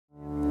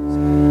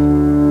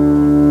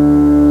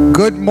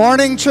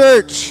morning,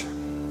 church.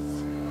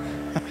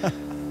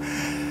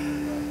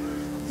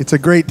 It's a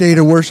great day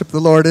to worship the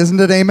Lord, isn't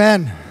it?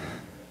 Amen.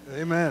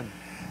 Amen.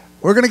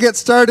 We're going to get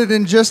started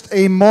in just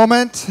a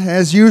moment.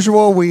 As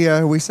usual,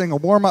 we sing a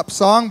warm-up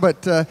song,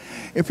 but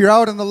if you're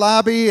out in the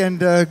lobby and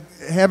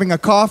having a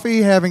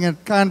coffee, having a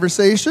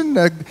conversation,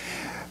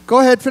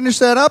 go ahead, finish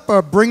that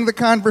up. Bring the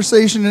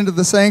conversation into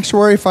the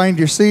sanctuary, find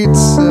your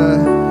seats,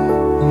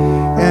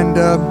 and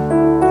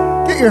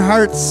get your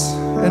hearts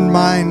and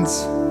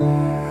minds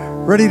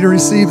ready to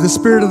receive the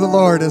Spirit of the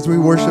Lord as we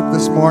worship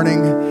this morning.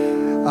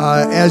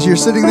 As you're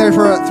sitting there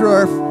through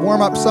our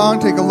warm-up song,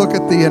 take a look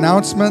at the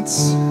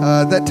announcements.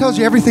 That tells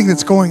you everything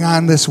that's going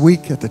on this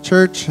week at the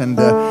church and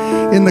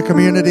in the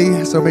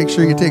community, so make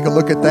sure you take a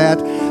look at that.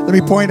 Let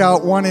me point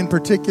out one in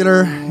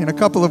particular. In a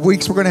couple of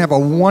weeks, we're going to have a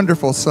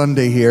wonderful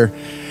Sunday here.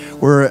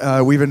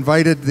 We've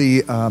invited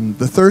the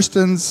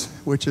Thurstons,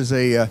 which is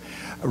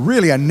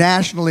really a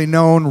nationally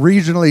known,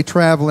 regionally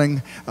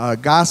traveling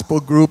gospel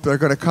group. They're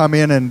going to come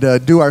in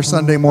and do our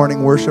Sunday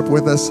morning worship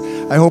with us.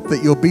 I hope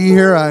that you'll be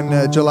here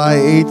on July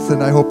 8th,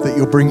 and I hope that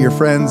you'll bring your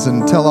friends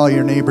and tell all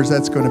your neighbors.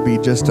 That's going to be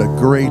just a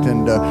great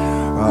and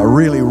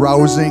really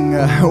rousing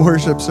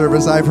worship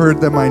service. I've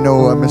heard them. I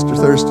know Mr.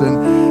 Thurston,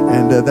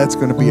 and that's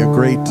going to be a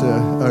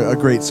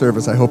great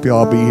service. I hope you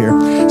all be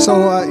here.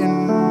 So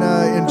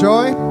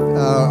enjoy.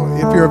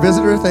 If you're a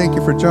visitor, thank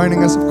you for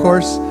joining us, of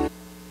course.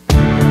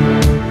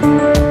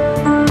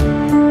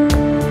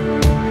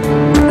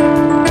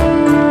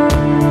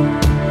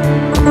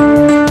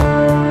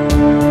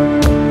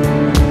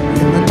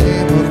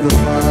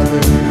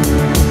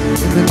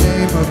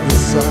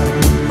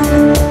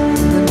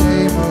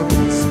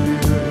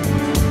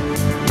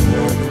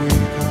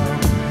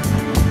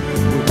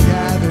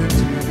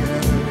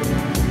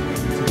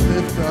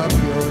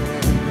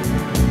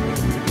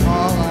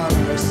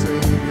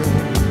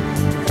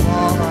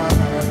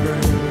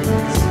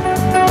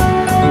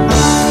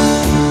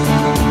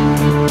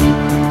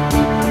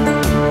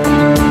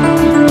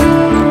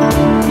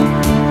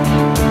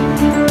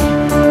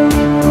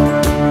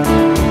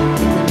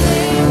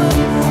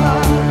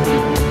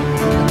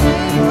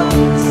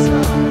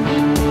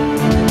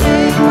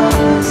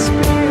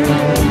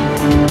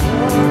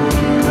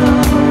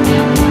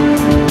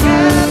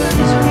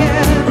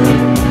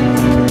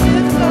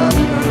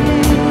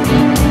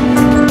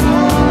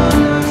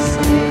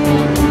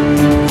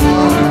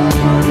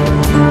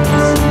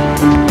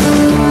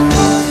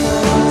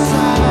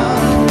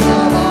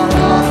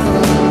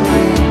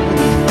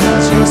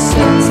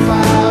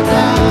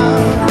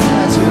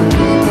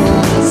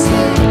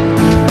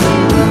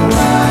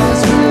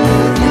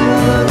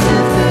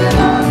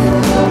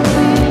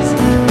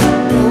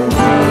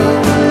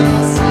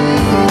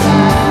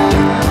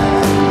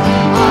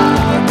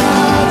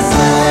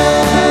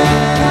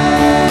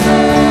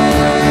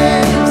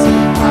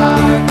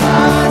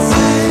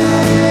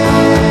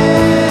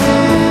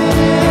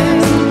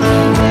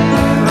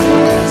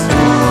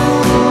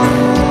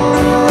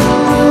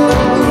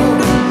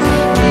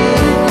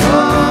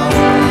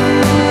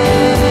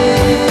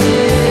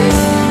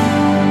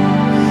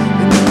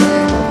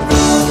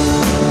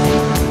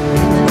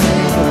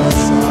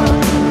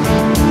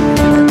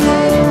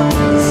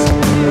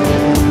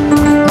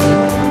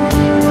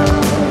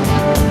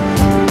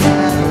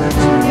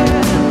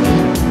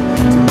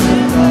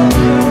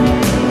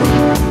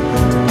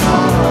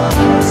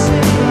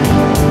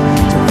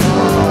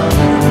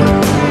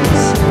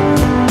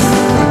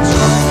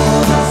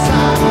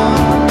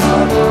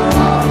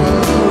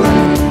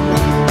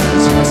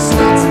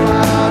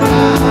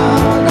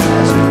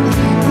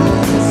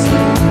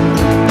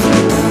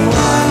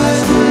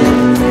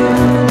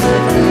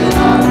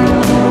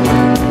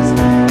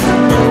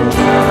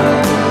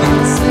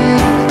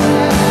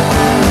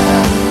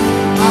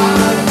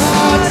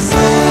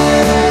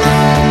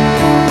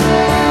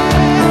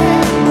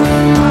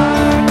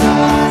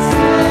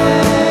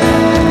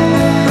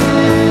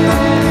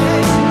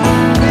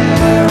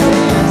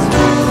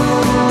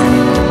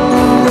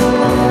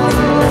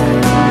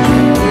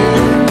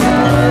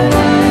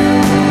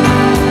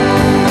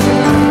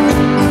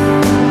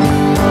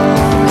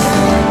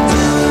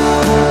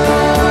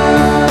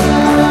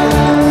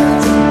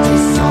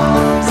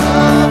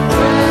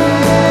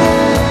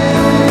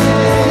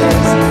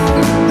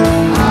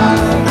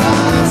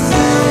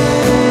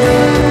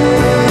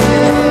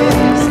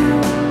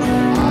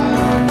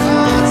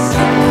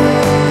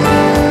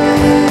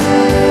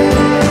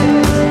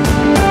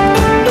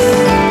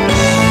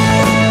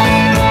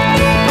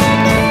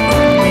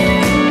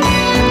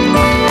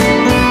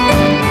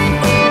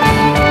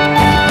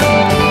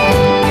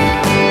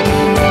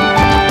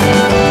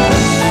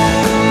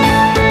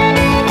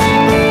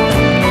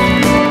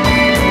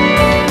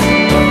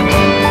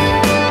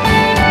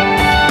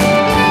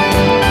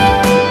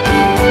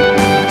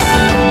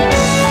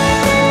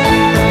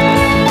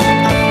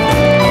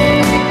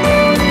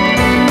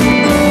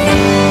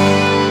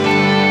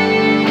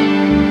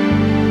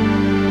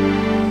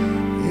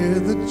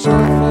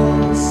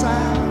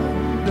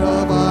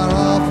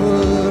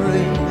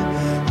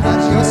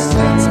 As your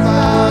saints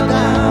bow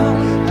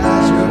down,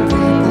 as your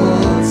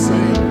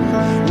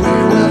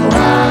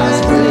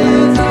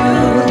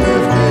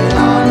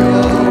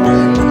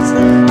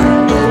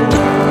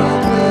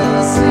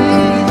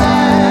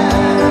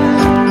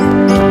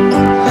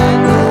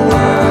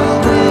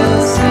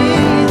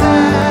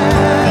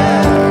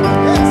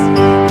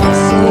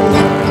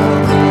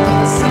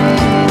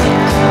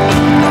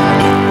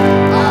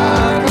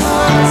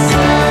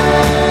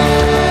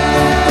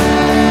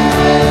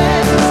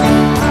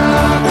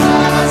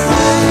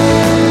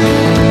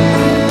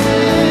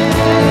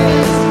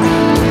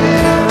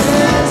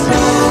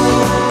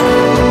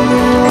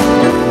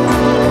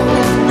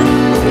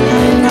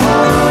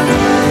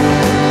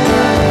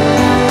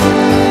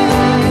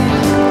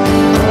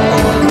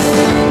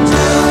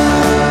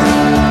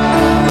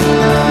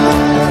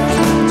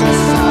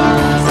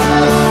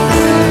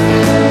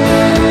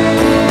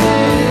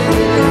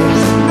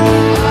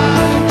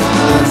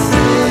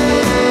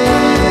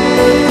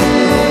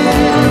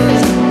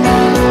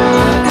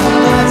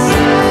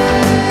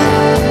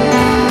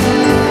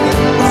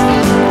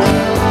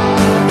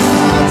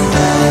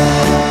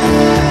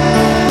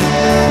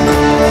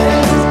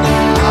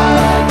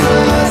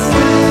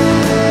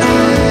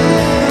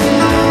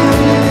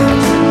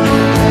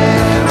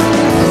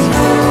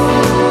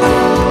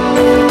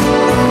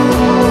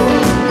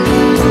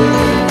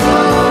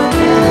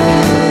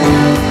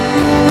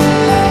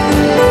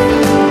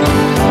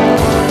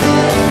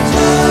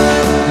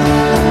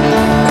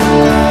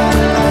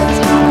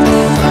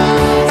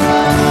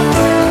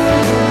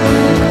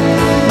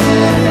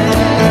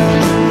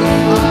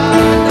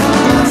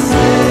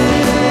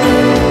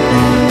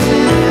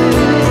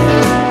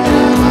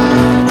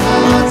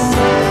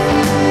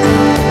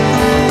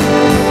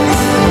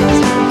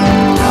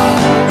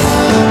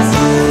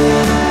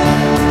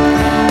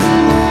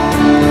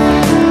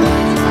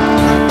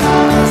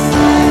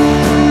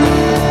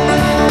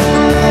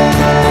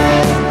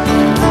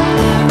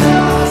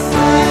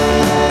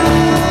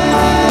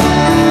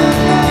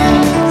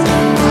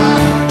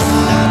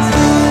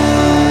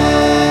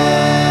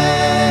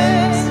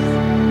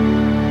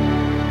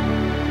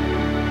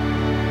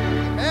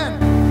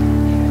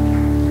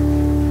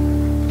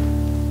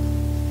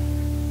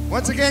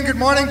Good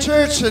morning,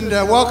 church, and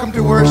welcome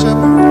to worship.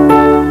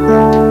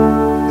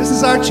 This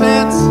is our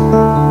chance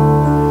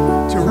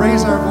to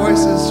raise our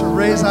voices, to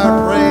raise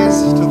our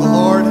praise to the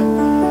Lord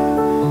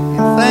in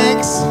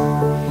thanks,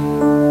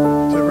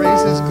 to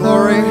raise His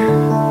glory,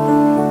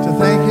 to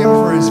thank Him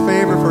for His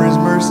favor, for His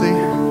mercy,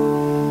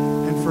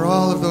 and for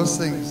all of those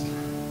things.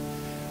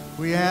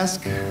 We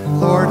ask,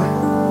 Lord,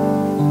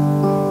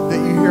 that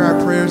you hear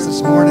our prayers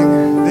this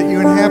morning, that you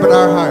inhabit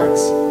our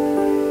hearts,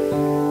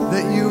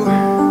 that you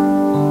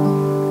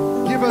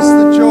give us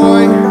the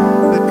joy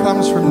that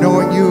comes from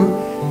knowing you,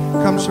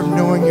 comes from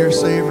knowing your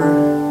Savior,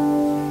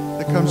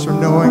 that comes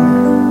from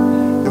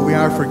knowing that we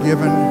are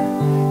forgiven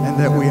and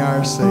that we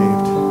are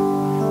saved.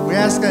 We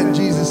ask that in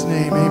Jesus'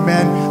 name,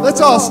 amen. Let's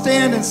all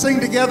stand and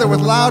sing together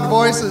with loud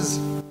voices.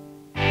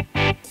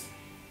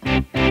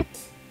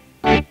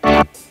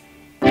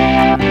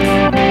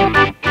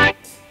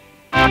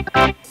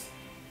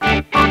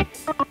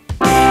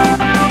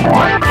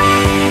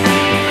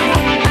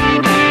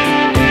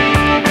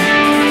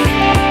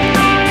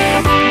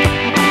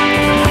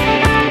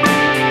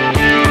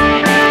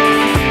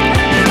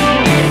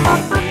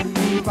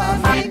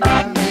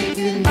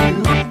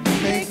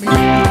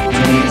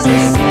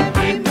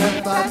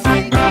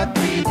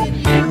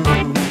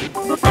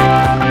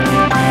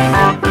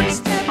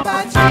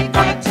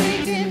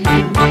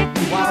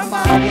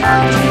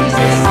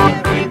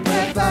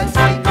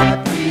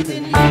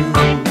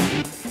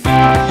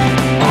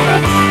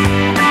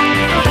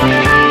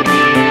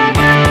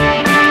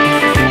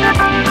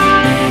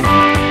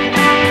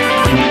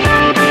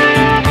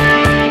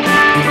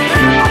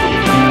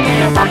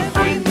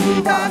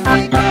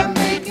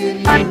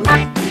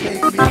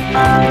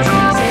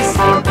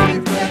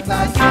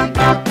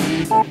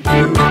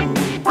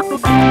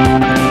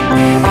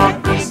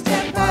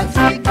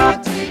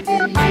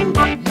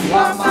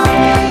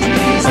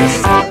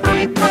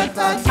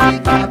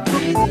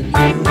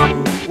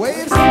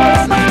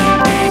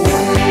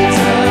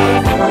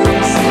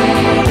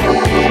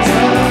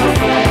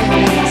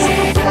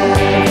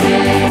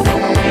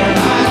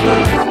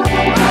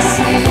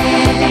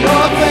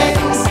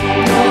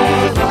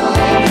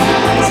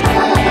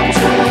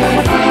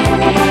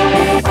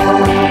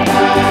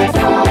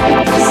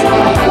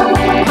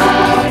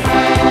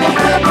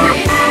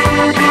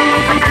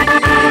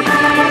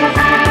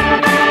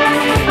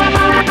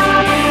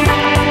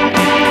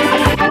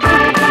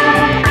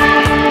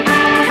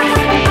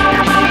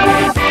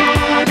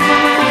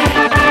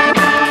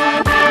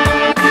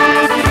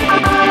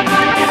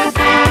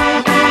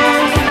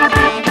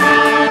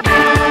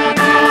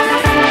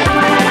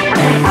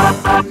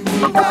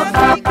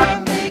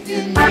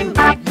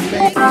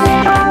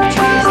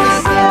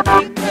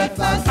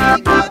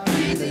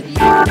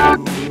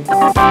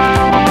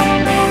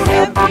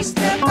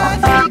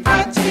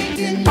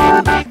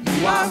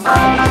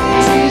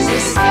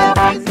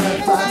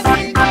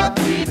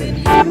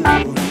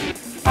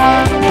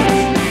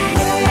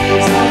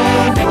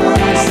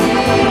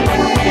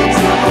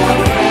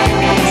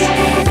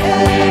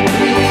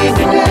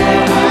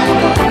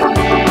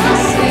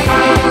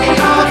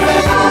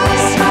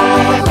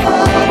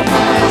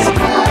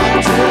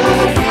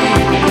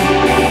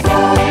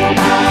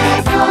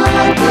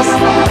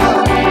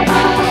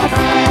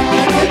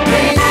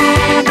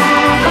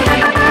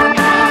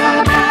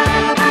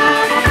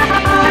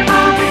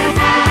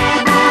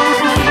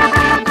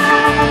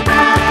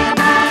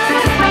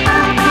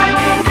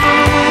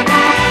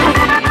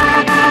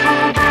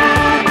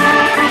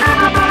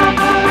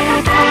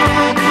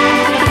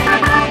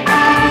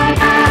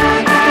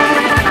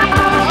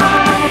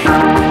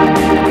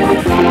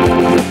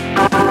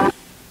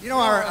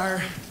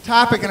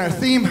 Topic and our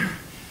theme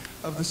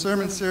of the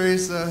sermon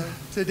series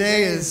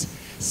today is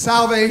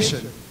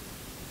salvation.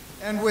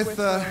 And with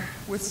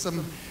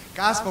some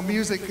gospel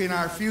music in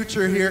our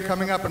future here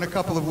coming up in a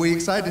couple of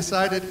weeks, I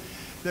decided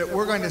that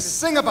we're going to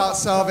sing about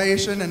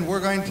salvation and we're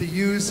going to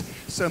use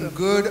some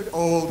good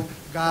old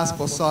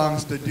gospel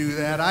songs to do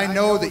that. I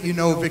know that you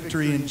know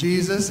Victory in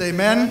Jesus.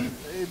 Amen?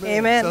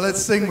 Amen. So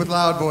let's sing with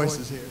loud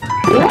voices here.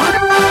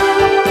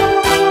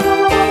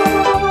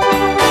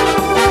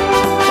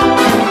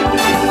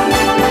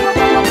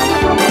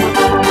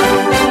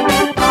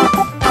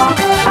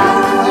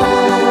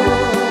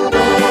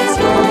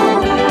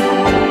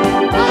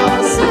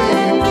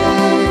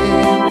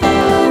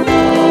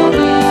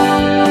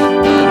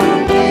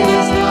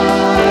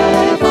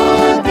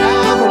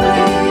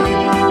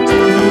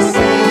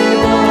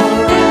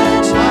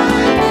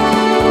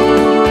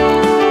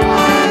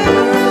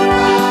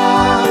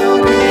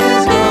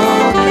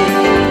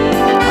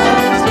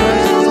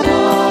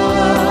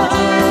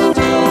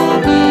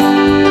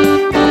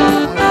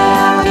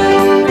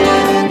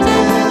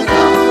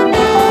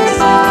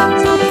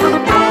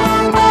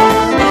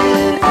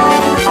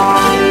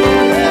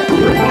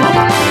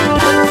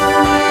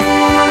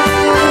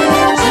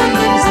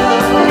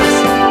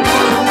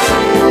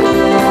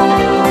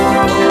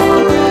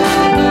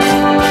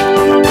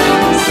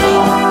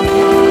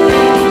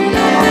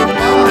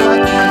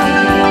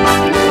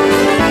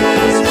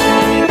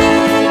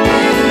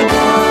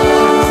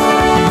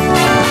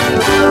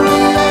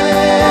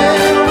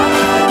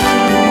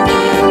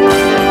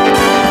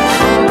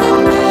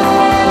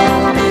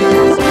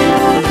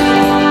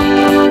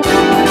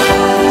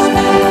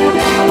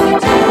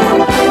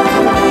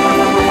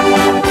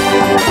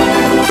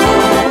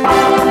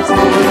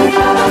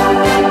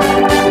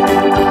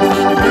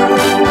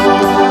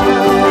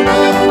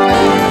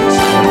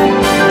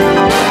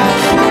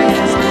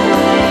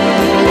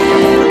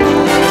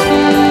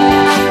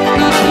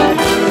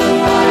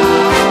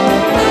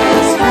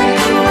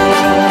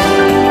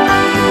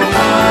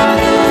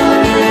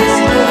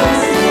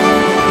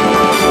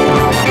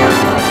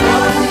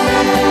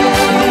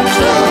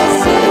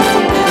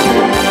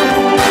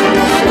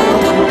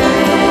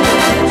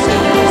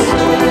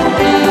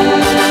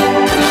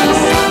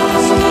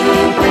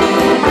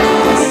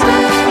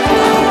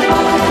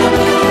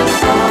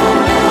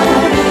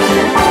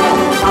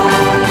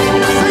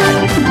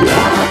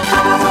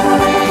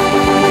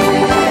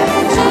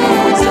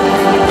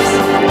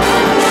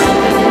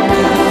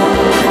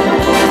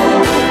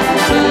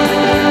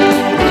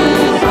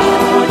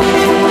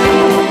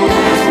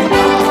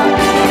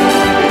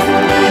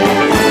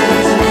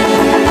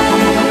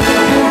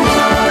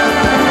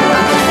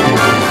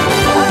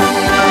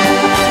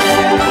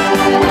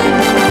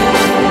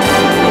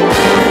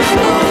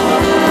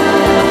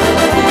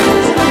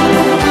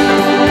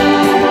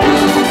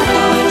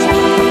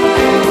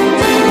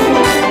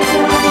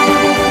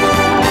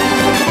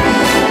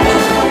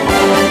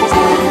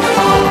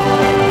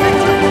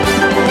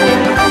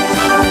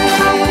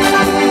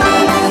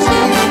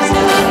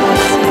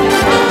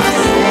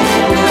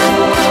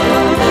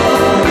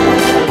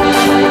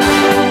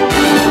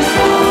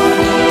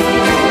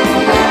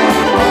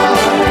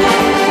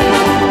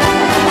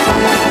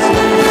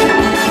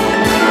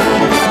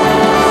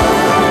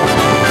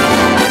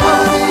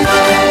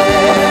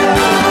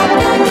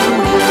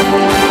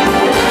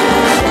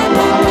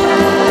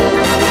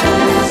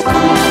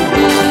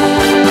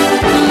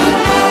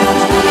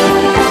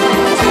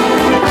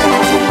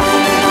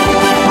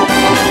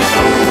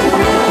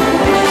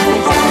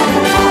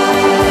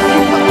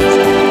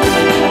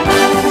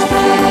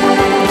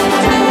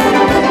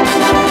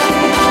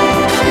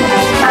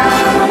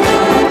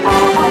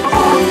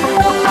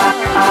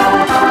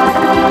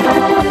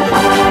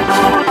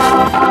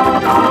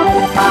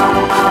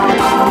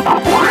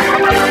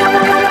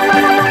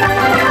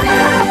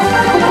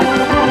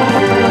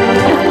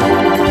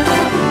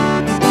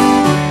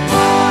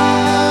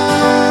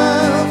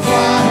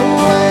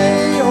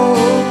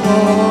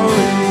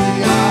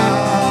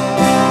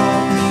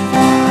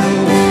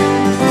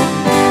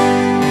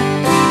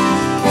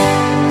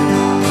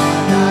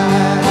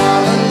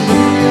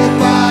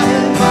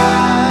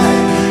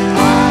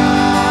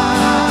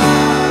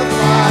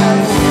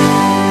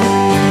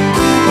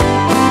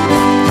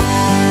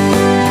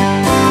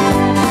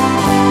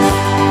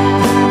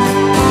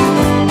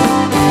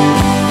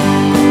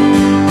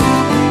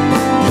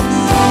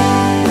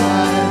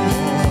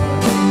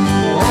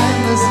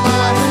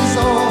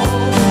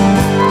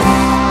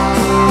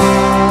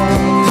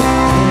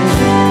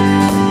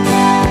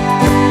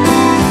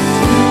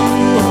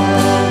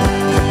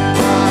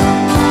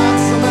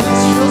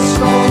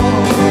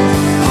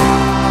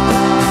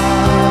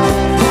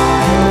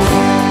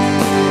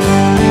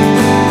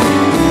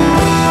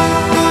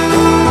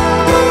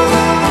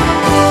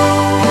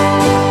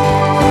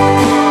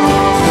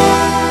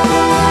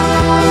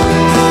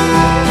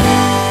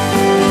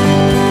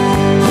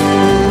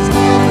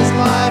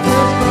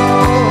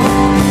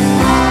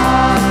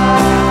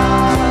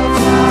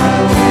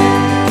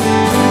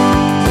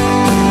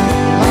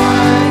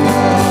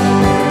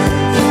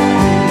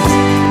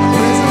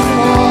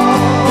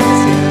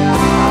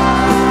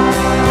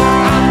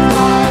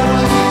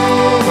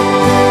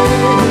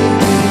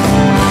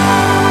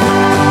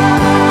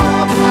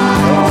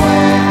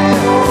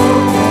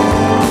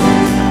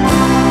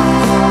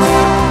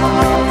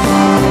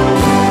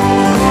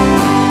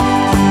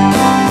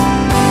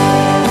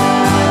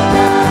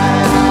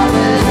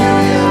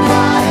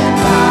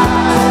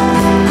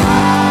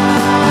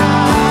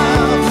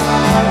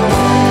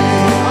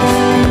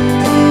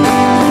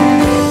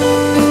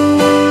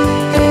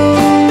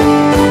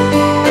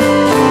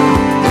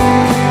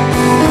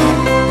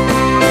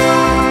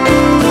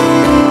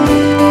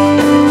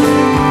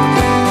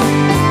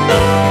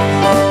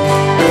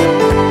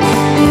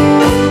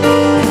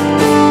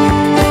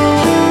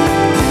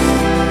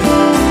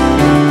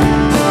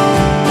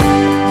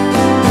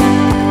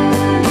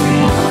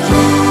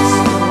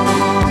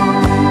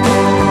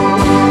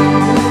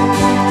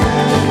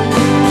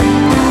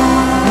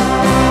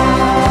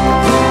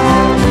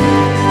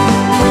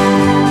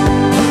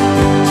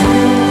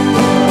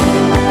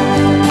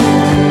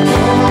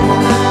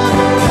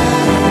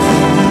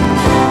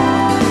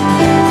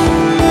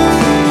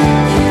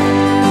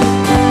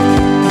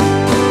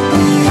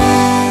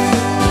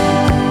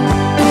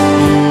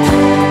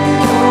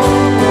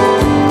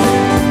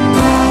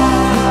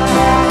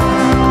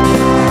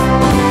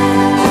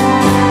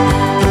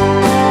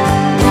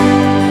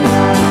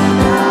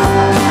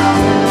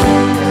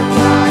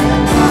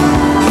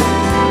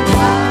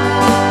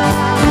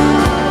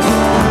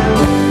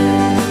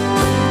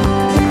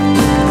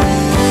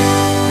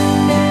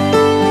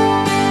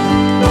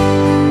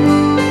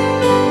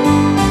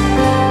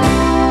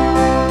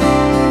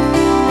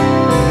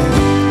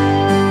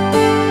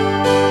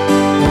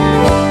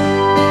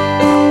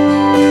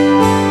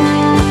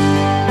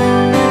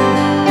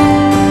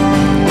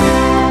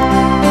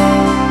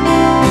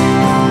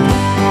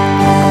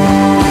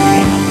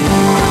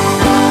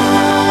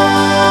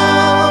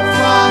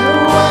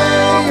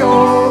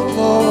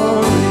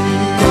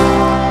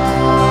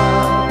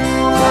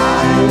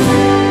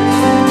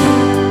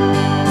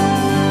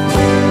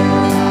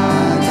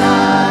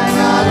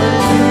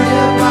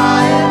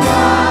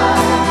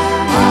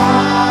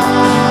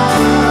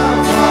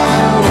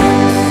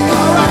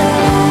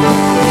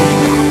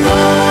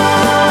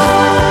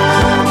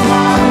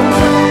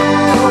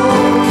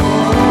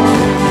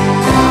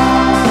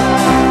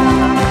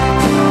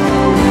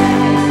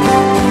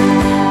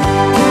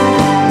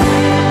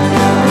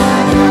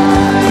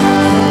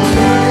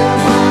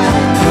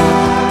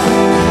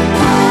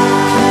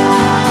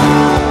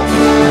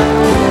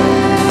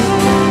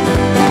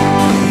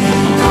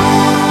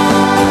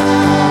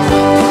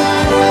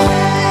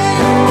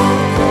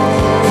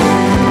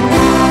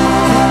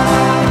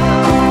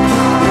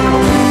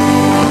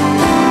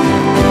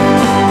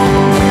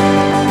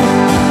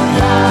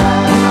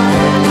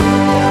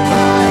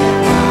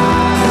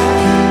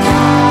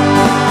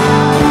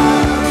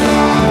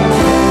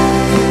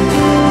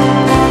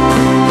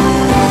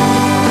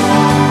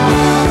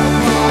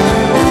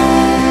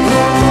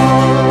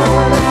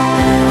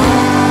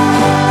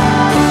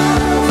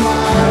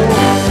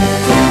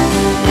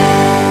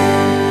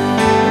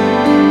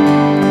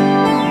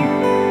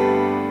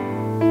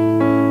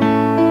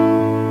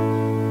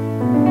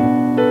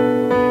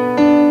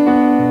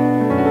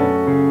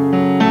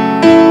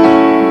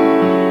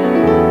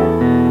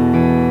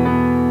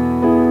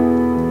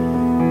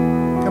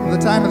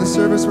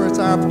 Christmas, where it's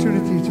our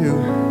opportunity to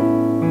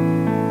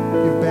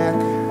give back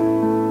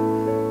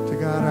to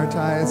God our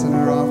tithes and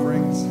our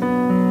offerings.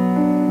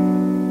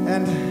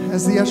 And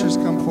as the ushers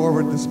come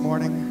forward this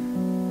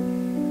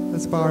morning,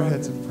 let's bow our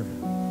heads in prayer.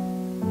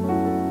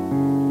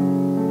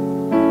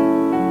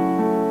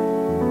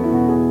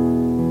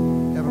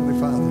 Heavenly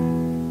Father,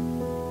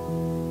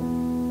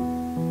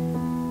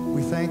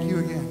 we thank you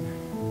again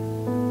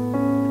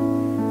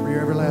for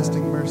your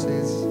everlasting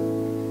mercies,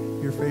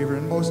 your favor,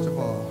 and most of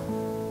all,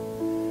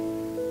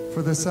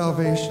 for the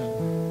salvation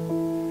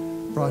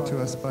brought to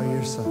us by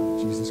your Son,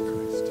 Jesus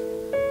Christ.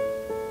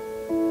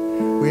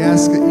 We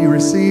ask that you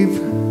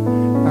receive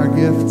our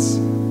gifts,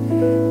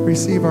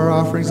 receive our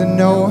offerings, and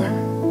know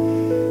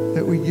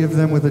that we give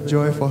them with a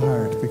joyful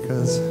heart,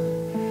 because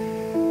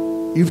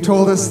you've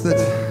told us that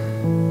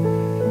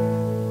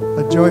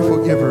a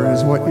joyful giver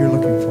is what you're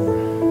looking for,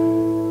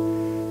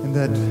 and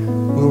that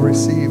we'll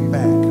receive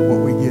back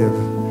what we give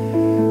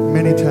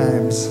many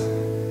times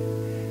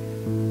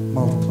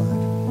multiplied.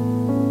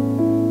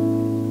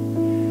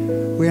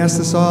 We ask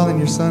this all in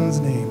your Son's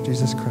name,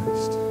 Jesus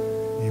Christ.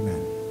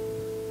 Amen.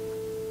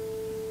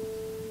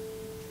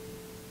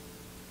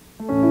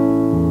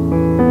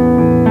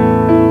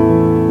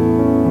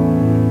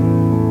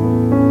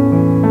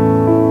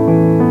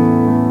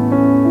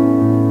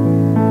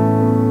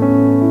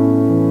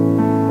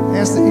 I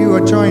ask that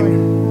you join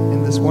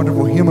in this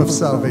wonderful hymn of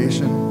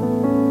salvation.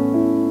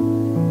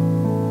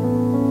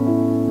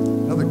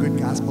 Another good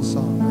gospel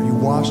song. Are you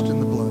washed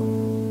in the blood?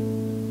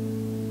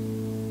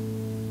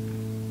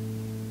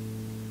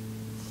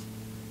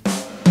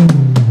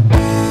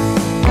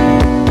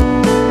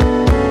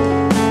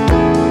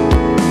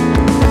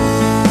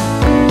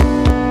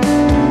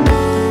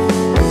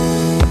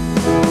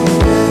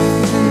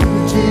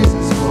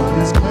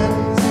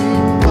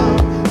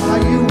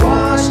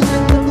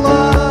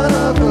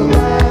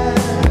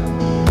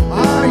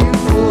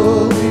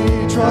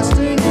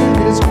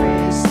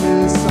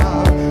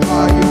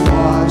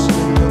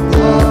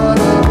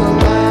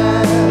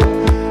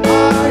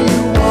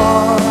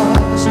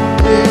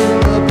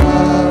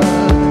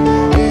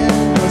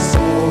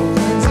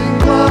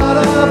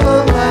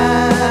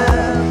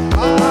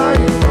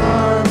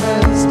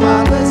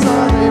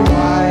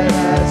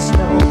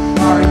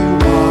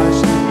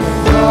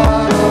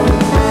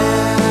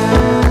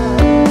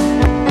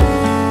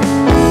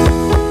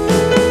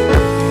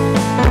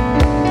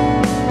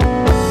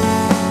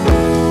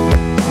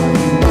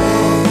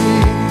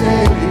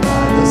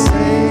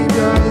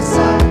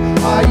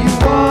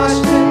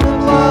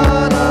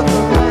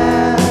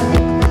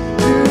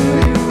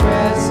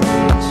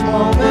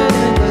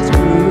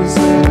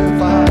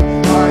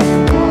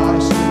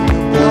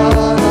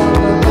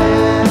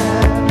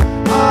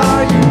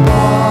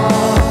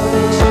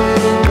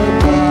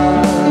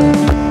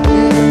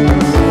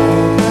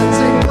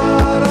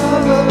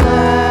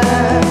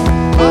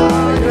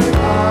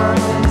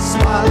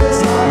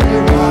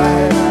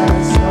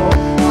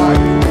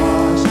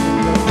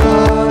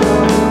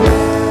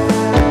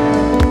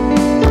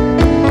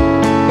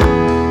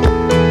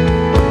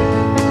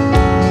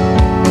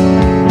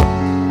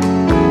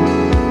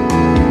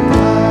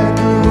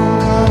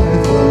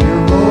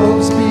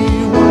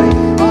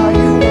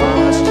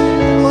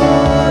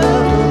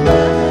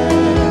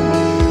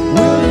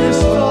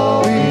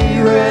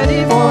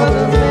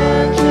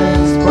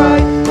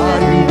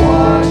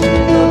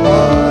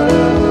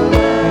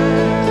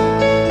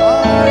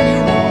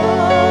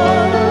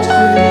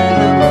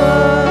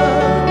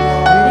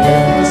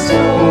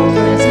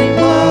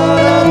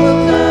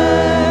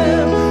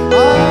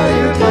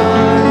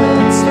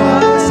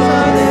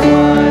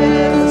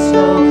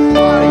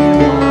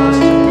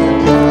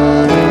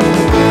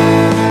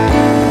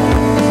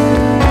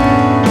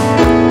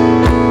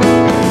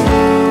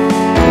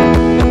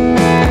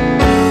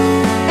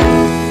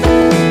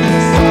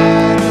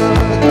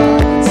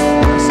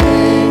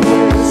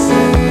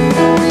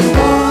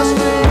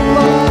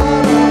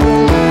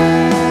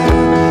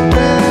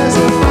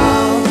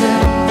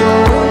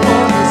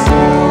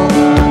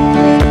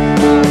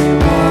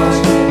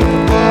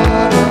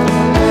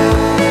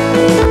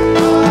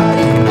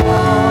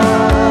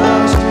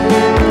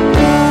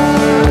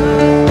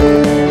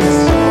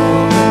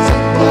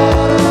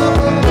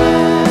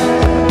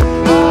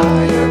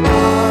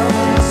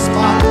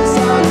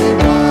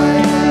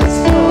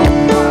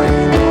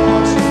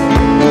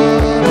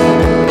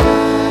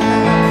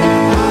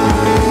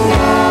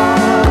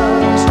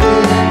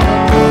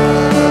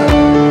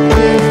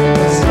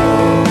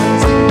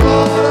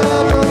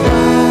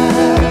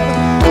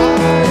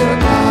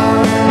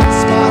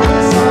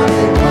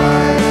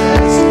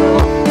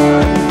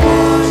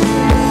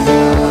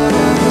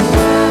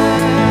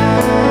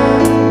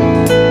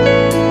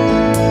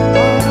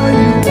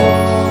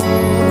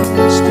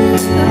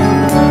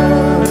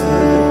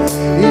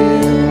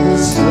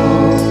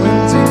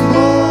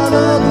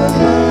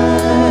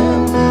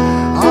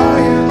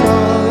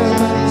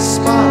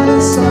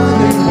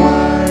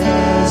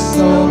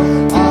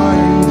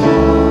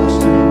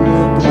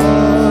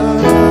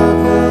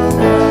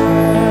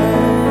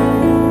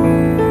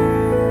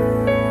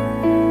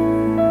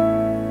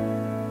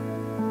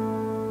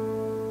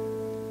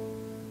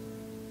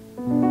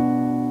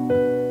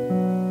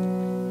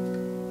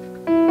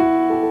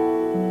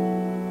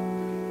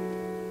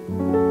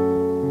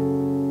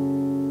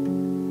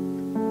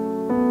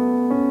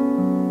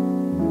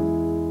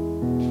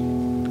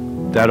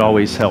 That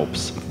always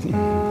helps.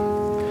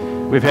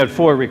 We've had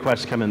 4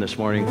 requests come in this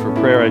morning for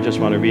prayer. I just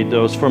want to read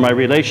those. For my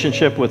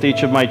relationship with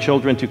each of my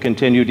children to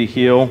continue to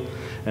heal,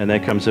 and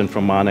that comes in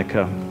from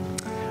Monica.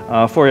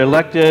 For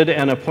elected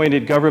and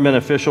appointed government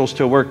officials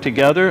to work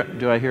together.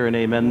 Do I hear an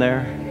amen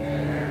there?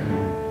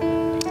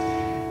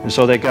 And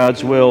so that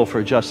God's will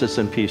for justice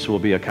and peace will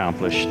be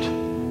accomplished.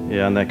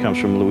 Yeah, and that comes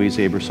from Louise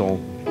Abersol.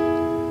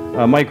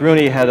 Mike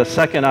Rooney had a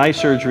second eye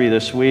surgery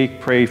this week.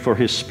 Pray for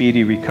his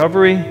speedy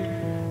recovery.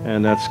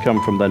 And that's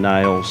come from the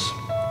Niles.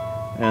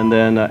 And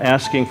then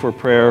asking for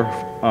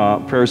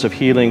prayers of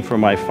healing for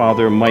my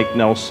father, Mike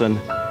Nelson.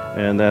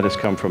 And that has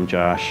come from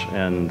Josh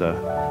and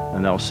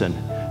Nelson.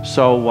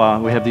 So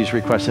we have these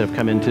requests that have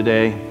come in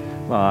today.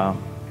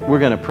 We're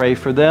going to pray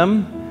for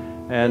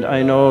them. And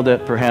I know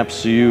that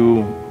perhaps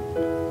you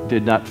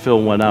did not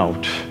fill one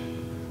out,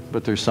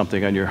 but there's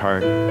something on your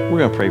heart. We're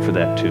going to pray for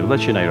that too.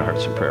 Let's unite our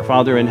hearts in prayer.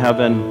 Father in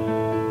heaven,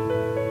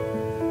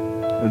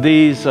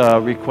 these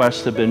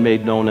requests have been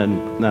made known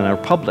and are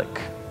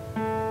public.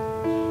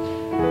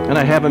 And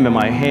I have them in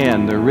my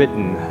hand. They're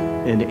written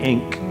in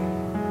ink.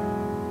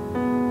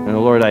 And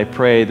Lord, I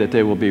pray that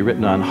they will be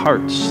written on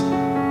hearts.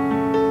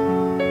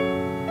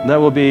 That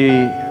will be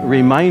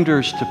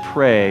reminders to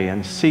pray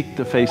and seek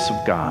the face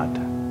of God.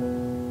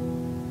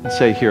 And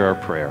say, hear our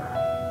prayer.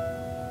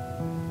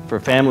 For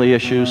family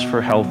issues,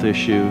 for health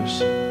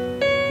issues,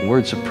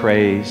 words of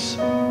praise.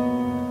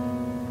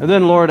 And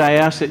then, Lord, I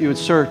ask that you would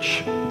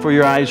search, for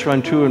your eyes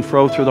run to and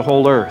fro through the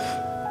whole earth.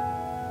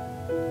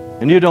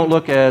 And you don't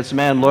look as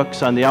man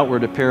looks on the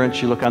outward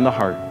appearance, you look on the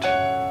heart.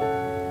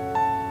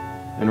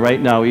 And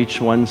right now,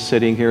 each one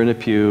sitting here in a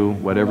pew,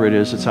 whatever it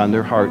is that's on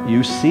their heart,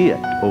 you see it,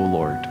 O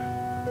Lord.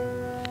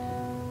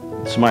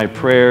 It's my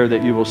prayer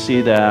that you will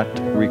see that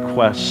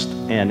request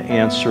and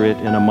answer it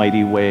in a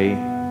mighty way,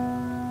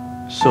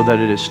 so that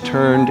it is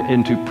turned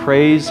into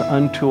praise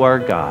unto our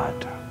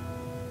God.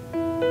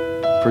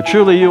 For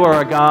truly you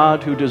are a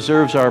God who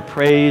deserves our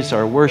praise,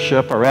 our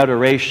worship, our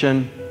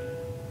adoration.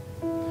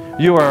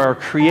 You are our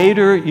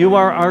Creator, you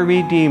are our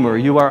Redeemer,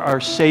 you are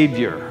our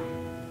Savior.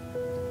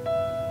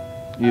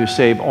 You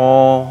save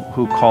all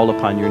who call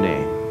upon your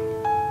name.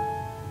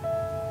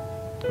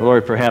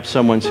 Lord, perhaps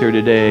someone's here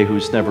today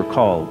who's never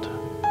called.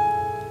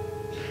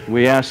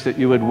 We ask that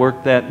you would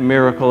work that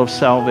miracle of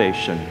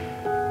salvation,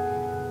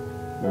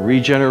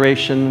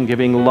 regeneration,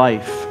 giving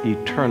life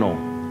eternal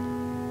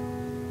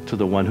to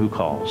the one who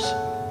calls.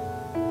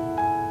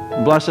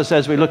 Bless us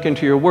as we look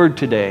into your word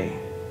today.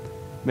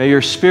 May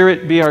your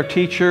Spirit be our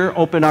teacher.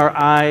 Open our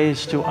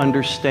eyes to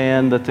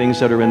understand the things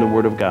that are in the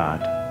Word of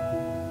God.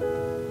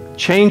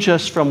 Change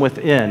us from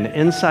within,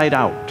 inside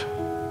out,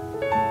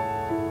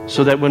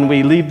 so that when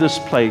we leave this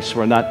place,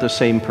 we're not the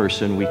same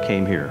person we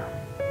came here,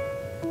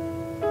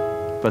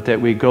 but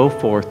that we go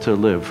forth to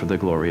live for the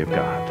glory of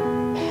God.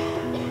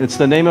 It's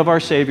the name of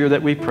our Savior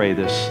that we pray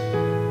this.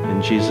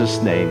 In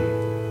Jesus' name,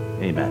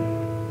 amen.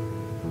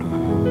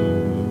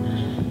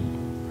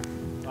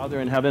 Father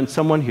in heaven,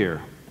 someone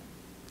here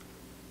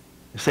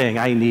is saying,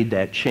 I need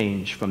that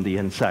change from the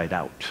inside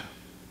out.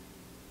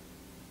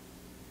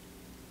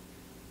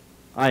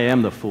 I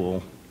am the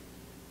fool.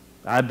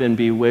 I've been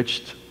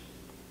bewitched.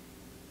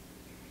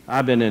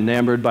 I've been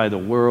enamored by the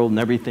world and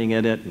everything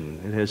in it,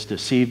 and it has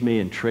deceived me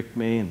and tricked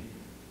me. And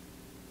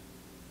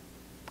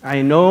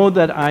I know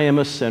that I am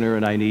a sinner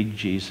and I need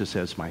Jesus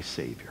as my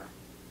Savior.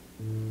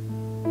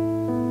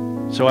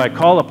 So I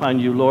call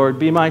upon you, Lord,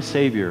 be my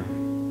Savior.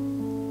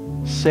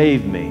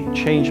 Save me,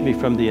 change me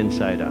from the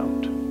inside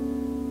out.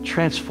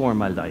 Transform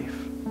my life.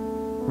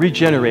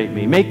 Regenerate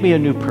me, make me a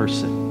new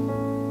person.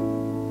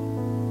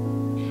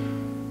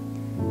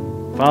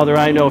 Father,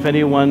 I know if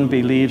anyone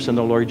believes in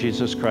the Lord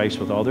Jesus Christ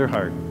with all their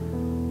heart,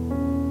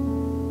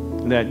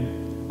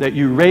 that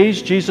you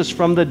raised Jesus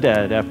from the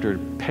dead after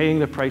paying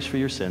the price for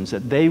your sins,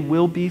 that they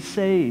will be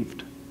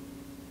saved.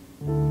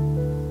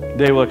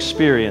 They will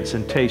experience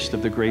and taste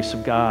of the grace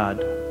of God,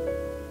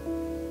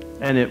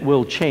 and it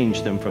will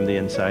change them from the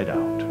inside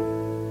out.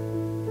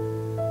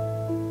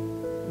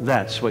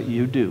 That's what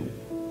you do.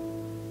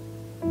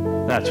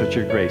 That's what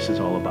your grace is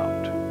all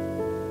about.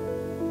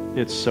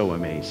 It's so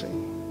amazing.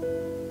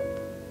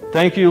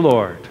 Thank you,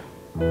 Lord,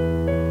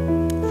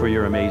 for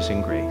your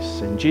amazing grace.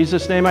 In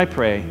Jesus' name I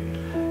pray,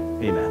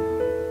 amen.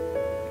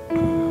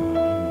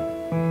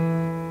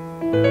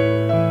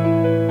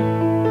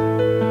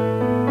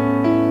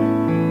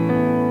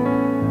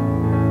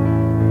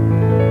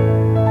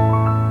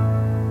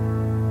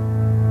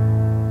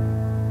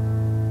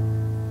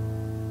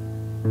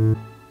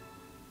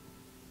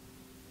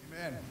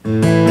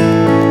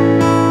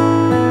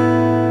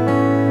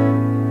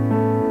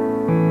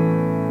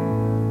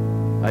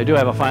 I do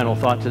have a final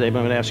thought today, but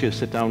I'm going to ask you to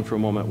sit down for a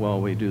moment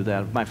while we do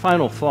that. My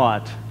final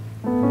thought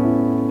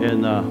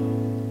in the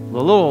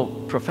little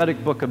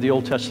prophetic book of the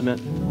Old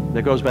Testament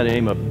that goes by the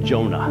name of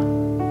Jonah.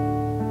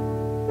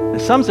 It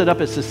sums it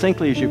up as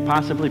succinctly as you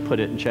possibly put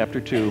it in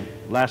chapter 2,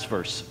 last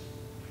verse.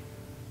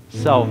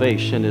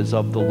 Salvation is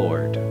of the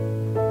Lord.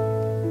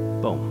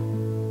 Boom.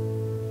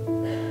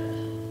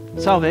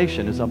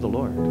 Salvation is of the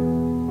Lord.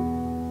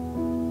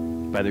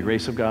 by the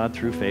grace of God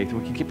through faith.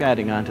 We can keep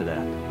adding on to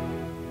that.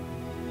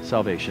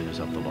 Salvation is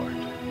of the Lord.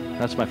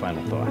 That's my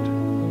final thought.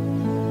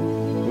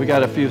 We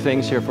got a few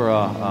things here for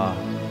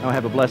I'll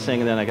have a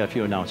blessing, and then I got a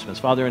few announcements.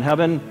 Father in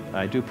heaven,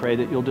 I do pray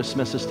that you'll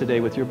dismiss us today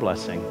with your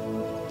blessing.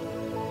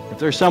 If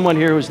there's someone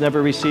here who's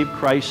never received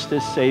Christ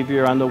as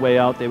Savior on the way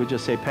out, they would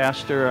just say,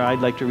 Pastor, I'd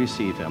like to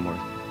receive him. Or,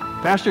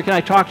 Pastor, can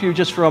I talk to you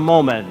just for a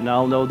moment? And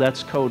I'll know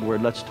that's code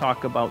word. Let's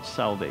talk about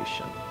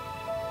salvation.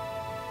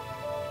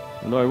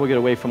 And Lord, we'll get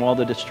away from all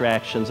the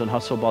distractions and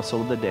hustle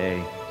bustle of the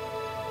day.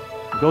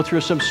 Go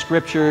through some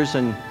scriptures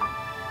and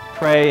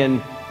pray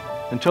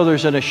until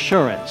there's an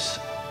assurance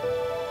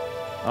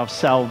of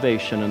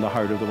salvation in the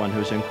heart of the one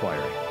who's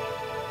inquiring.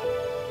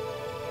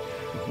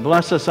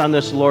 Bless us on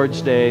this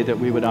Lord's Day that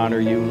we would honor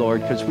you,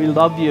 Lord, because we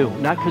love you,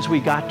 not because we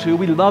got to.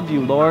 We love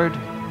you, Lord.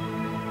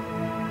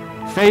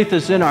 Faith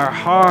is in our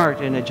heart,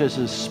 and it just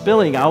is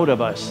spilling out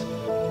of us.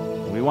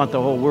 We want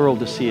the whole world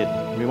to see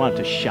it. We want it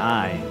to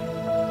shine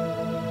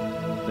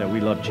that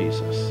we love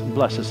Jesus.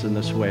 Bless us in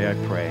this way, I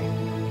pray.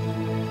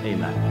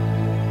 Amen.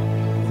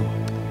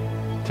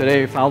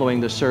 Today,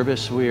 following the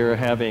service, we are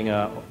having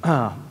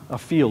a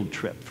field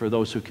trip for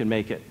those who can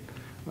make it.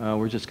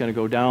 We're just going to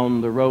go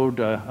down the road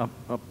up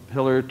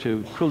Hiller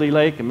to Cooley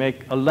Lake and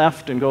make a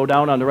left and go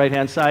down on the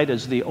right-hand side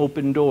is the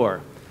Open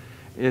Door.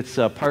 It's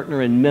a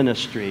partner in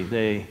ministry.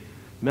 They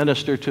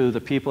minister to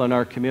the people in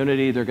our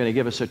community. They're going to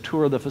give us a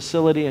tour of the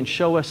facility and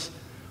show us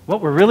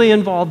what we're really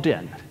involved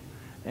in.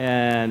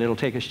 And it'll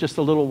take us just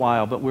a little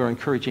while, but we're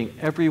encouraging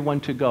everyone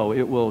to go.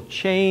 It will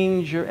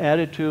change your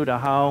attitude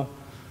of how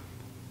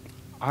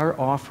our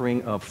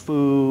offering of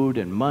food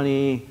and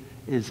money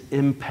is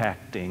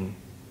impacting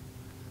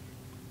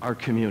our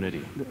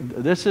community.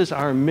 This is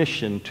our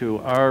mission to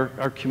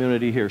our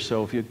community here.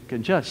 So if you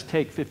can just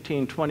take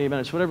 15, 20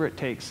 minutes, whatever it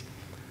takes,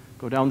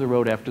 go down the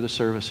road after the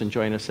service and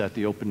join us at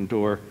the Open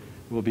Door.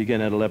 We'll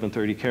begin at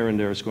 11:30. Karen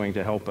there is going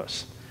to help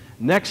us.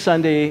 Next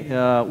Sunday,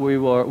 we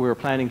were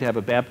planning to have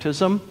a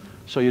baptism,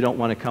 so you don't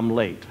want to come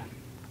late.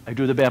 I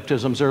do the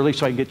baptisms early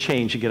so I can get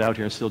changed and get out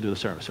here and still do the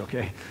service,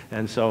 okay?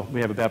 And so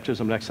we have a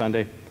baptism next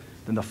Sunday.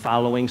 Then the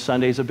following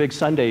Sunday is a big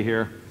Sunday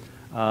here.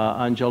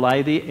 On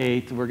July the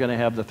 8th, we're going to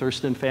have the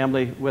Thurston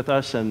family with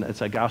us, and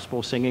it's a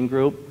gospel singing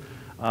group.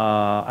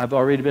 I've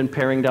already been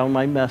paring down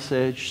my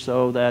message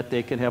so that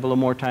they can have a little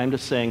more time to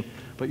sing,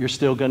 but you're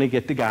still going to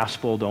get the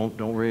gospel. Don't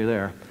worry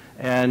there.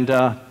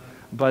 And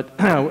but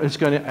it's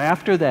going to.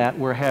 After that,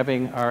 we're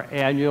having our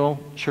annual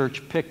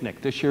church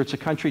picnic. This year, it's a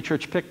country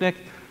church picnic.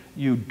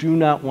 You do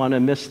not want to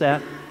miss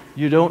that.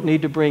 You don't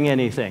need to bring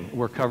anything.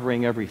 We're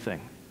covering everything.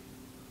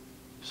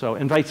 So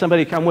invite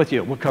somebody to come with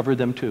you. We'll cover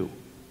them too.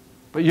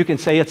 But you can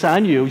say it's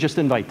on you. Just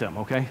invite them,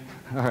 okay?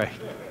 All right.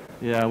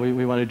 Yeah,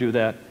 we want to do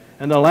that.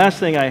 And the last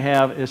thing I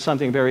have is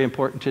something very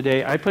important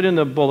today. I put in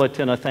the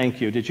bulletin a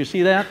thank you. Did you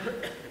see that?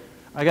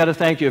 I got to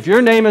thank you. If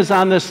your name is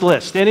on this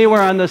list,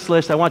 anywhere on this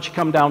list, I want you to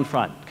come down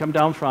front. Come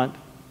down front.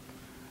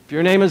 If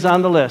your name is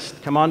on the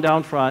list, come on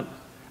down front.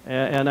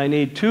 And I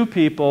need two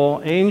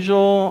people,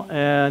 Angel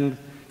and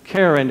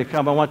Karen, to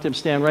come. I want them to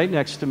stand right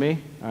next to me,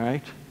 all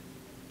right?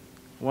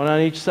 One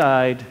on each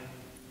side.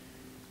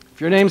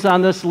 If your name's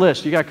on this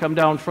list, you got to come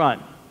down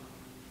front.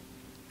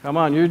 Come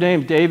on, your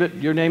name,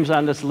 David, your name's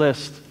on this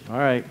list. All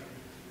right.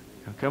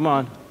 Come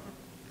on.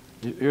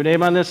 Your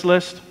name on this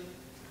list?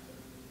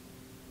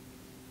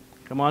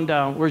 Come on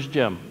down. Where's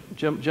Jim?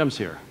 Jim's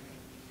here.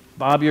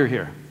 Bob, you're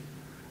here.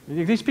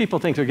 These people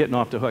think they're getting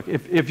off the hook.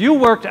 If you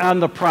worked on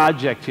the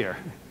project here,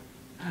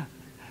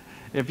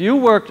 if you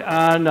worked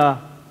on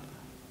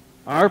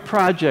our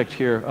project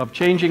here of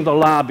changing the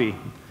lobby,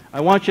 I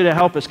want you to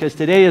help us because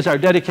today is our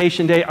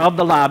dedication day of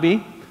the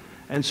lobby.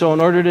 And so in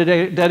order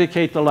to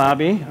dedicate the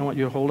lobby, I want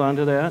you to hold on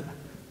to that.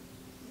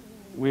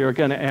 We are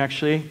going to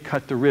actually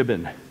cut the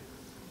ribbon.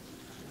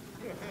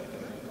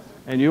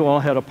 And you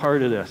all had a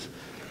part of this.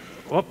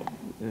 Whoop.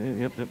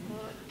 Yep.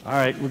 All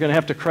right, we're going to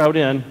have to crowd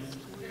in.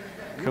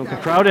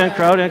 Crowd in.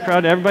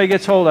 Everybody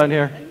gets hold on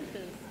here.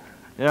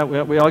 Yeah,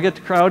 we all get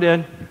to crowd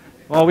in.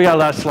 Well, we got a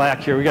lot of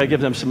slack here. We got to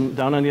give them some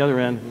down on the other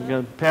end. We're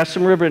going to pass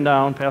some ribbon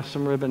down.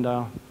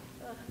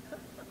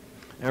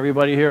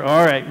 Everybody here.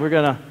 All right, we're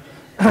going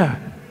to.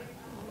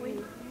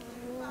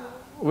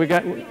 We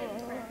got.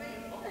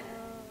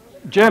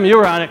 Jim, you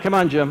were on it. Come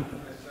on, Jim.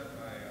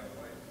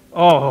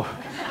 Oh,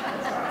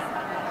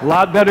 a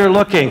lot better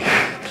looking.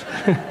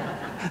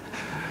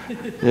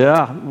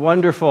 Yeah,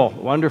 wonderful.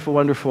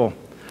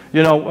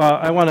 You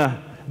know,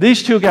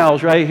 these two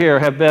gals right here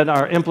have been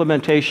our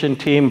implementation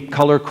team,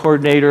 color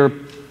coordinator,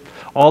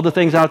 all the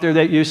things out there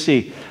that you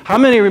see. How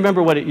many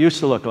remember what it used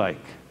to look like?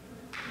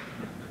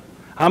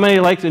 How many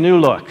like the new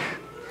look?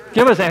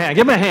 Give us a hand.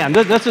 Give them a hand.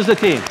 This is the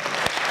team.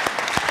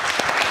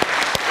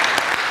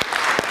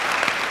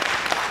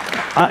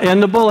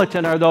 In the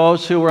bulletin are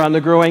those who were on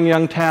the Growing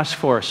Young Task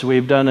Force.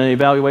 We've done an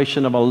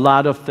evaluation of a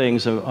lot of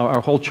things, of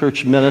our whole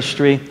church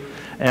ministry.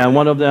 And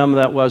one of them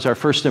that was our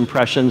first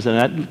impressions, and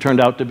that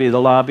turned out to be the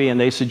lobby, and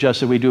they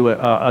suggested we do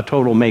a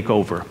total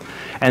makeover.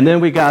 And then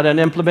we got an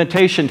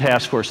implementation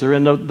task force. They're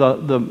in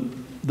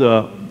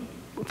the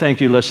thank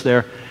you list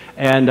there.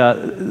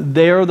 And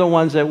they're the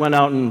ones that went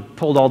out and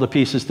pulled all the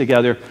pieces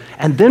together.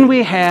 And then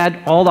we had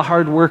all the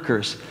hard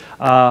workers.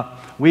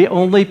 We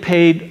only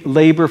paid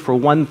labor for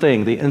one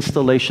thing, the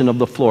installation of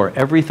the floor.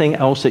 Everything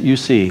else that you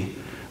see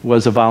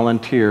was a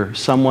volunteer.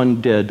 Someone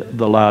did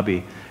the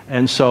lobby.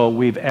 And so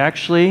we've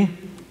actually,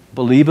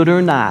 believe it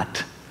or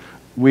not,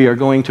 we are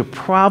going to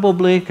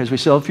probably, because we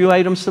still have a few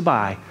items to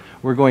buy,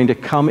 we're going to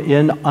come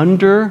in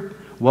under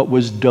what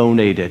was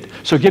donated.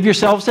 So give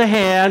yourselves a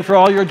hand for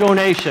all your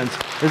donations.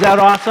 Is that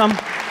awesome?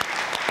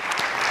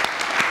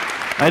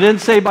 I didn't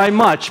say by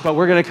much, but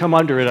we're going to come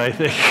under it, I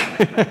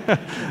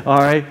think. All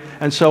right?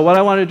 And so what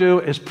I want to do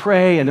is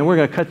pray, and then we're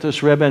going to cut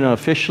this ribbon and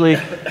officially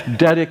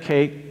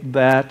dedicate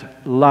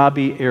that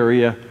lobby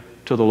area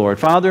to the Lord.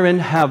 Father in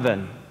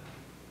heaven,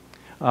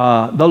 the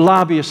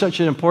lobby is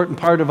such an important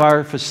part of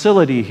our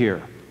facility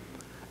here.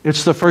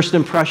 It's the first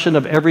impression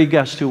of every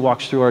guest who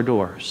walks through our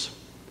doors.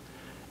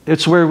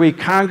 It's where we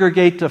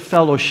congregate to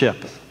fellowship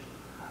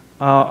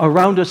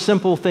around a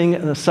simple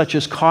thing such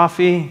as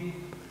coffee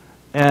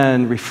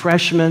and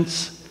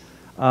refreshments.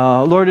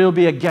 Lord, it'll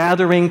be a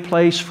gathering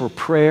place for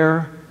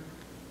prayer.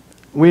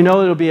 We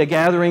know it'll be a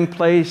gathering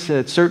place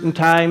at certain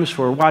times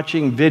for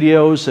watching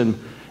videos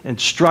and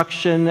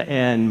instruction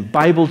and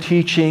Bible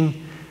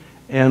teaching.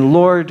 And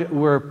Lord,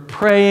 we're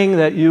praying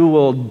that you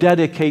will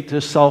dedicate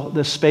this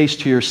space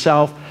to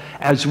yourself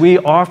as we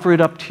offer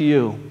it up to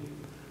you.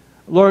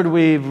 Lord,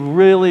 we've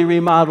really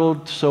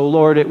remodeled, so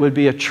Lord, it would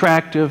be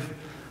attractive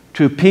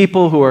to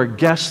people who are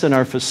guests in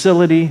our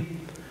facility.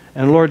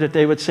 And Lord, that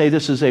they would say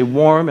this is a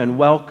warm and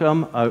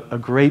welcome, a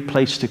great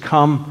place to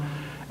come.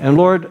 And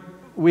Lord,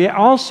 we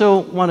also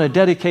want to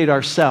dedicate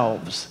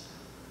ourselves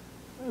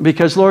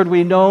because, Lord,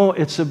 we know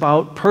it's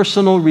about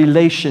personal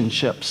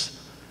relationships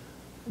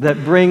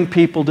that bring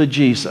people to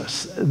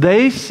Jesus.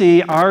 They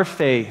see our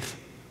faith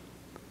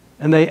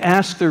and they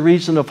ask the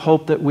reason of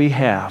hope that we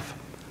have.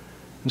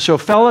 And so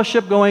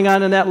fellowship going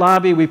on in that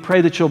lobby, we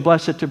pray that you'll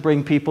bless it to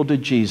bring people to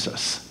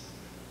Jesus.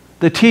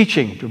 The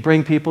teaching to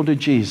bring people to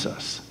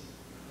Jesus.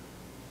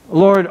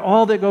 Lord,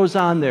 all that goes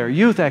on there,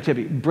 youth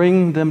activity,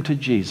 bring them to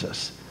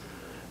Jesus.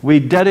 We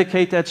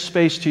dedicate that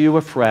space to you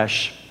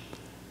afresh.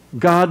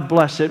 God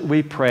bless it,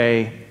 we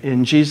pray.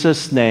 In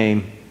Jesus'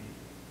 name,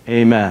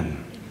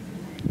 amen.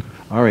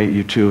 All right,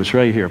 you two, it's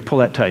right here. Pull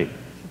that tight.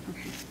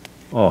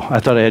 Oh, I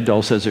thought I had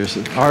dull scissors.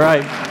 All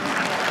right.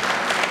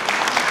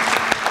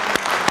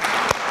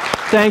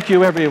 Thank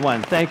you,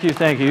 everyone. Thank you,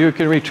 thank you. You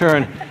can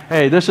return.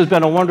 Hey, this has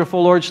been a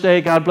wonderful Lord's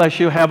Day. God bless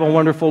you. Have a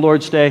wonderful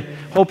Lord's Day.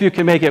 Hope you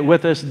can make it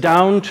with us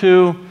down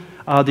to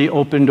the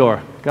open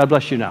door. God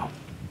bless you now.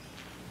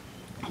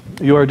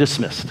 You are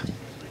dismissed.